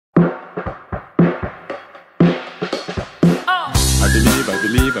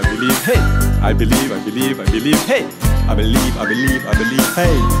hey. I believe, hey. I believe, hey. I believe, hey. I believe, hey. I believe,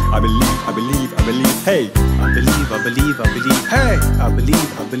 hey. I believe, hey.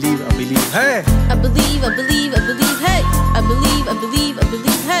 I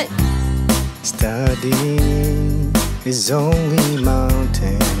believe, hey. Studying is only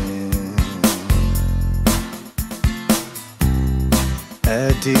mountain.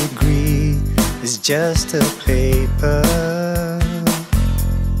 A degree is just a paper.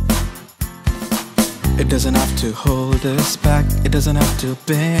 It doesn't have to hold us back. It doesn't have to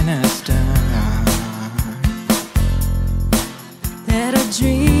pin us down. Let our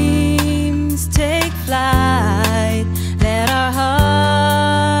dreams take flight. Let our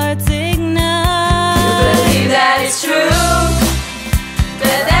hearts ignite. You believe that it's true,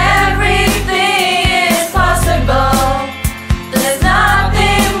 that everything is possible. There's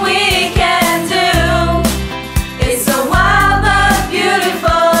nothing we can do. It's a wild but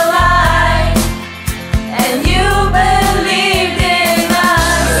beautiful life, and you believed in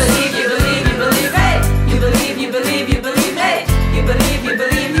us. You believe, hey. You believe, hey. You believe, hey. You believe, hey. We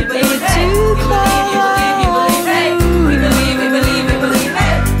believe, hey. We believe, hey. We believe, hey. We believe,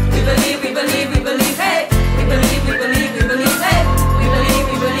 hey. We believe, hey.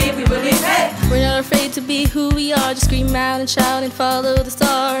 We believe, hey. We're not afraid to be who we are. Just scream out and shout and follow the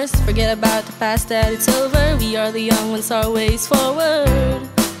stars. Forget about the past, that it's over. We are the young ones, our ways forward.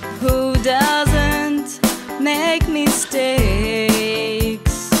 Who doesn't make mistakes?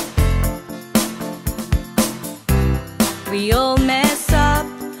 We all mess up,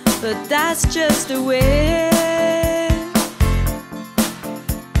 but that's just the way.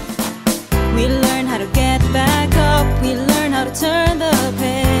 We learn how to get back up. We learn how to turn the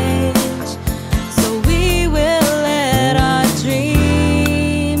page.